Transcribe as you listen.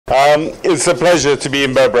It's a pleasure to be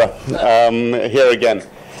in Berbera here again.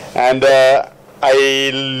 And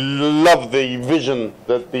I love the vision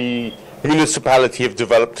that the municipality have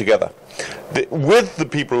developed together with the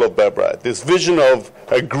people of Berbera, this vision of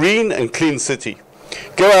a green and clean city.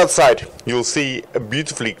 Go outside, you'll see a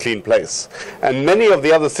beautifully clean place. And many of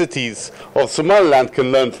the other cities of Somaliland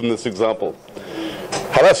can learn from this example.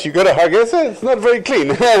 Halas, you go to Hargeisa, it's not very clean.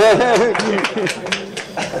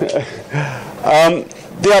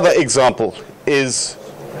 The other example is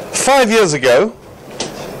 5 years ago,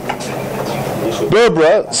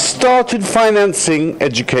 Berbera started financing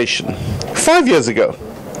education. 5 years ago.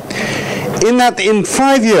 In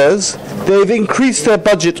 5 years, they've increased their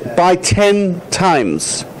budget by 10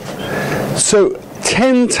 times. So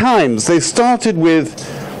 10 times. They started with,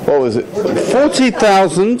 what was it,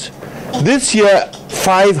 40,000. This year,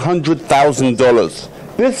 $500,000.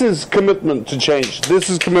 This is commitment to change. This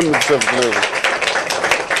is commitment to service.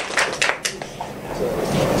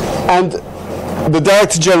 And the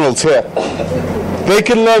Director Generals here, they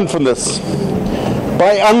can learn from this.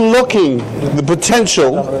 By unlocking the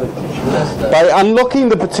potential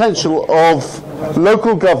of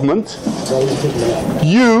local government,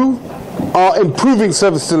 you are improving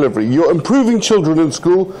service delivery. You're improving children in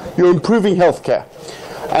school. You're improving healthcare.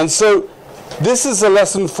 And so this is a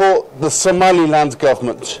lesson for the Somaliland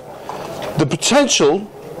government. The potential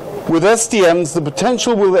with SDMs, the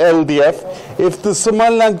potential with LDF, if the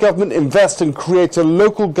Somaliland government invests and creates a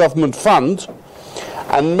local government fund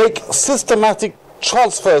and make systematic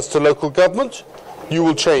transfers to local government, you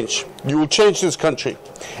will change. You will change this country.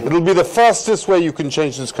 It will be the fastest way you can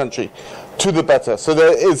change this country to the better. So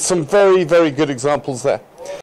there is some very, very good examples there.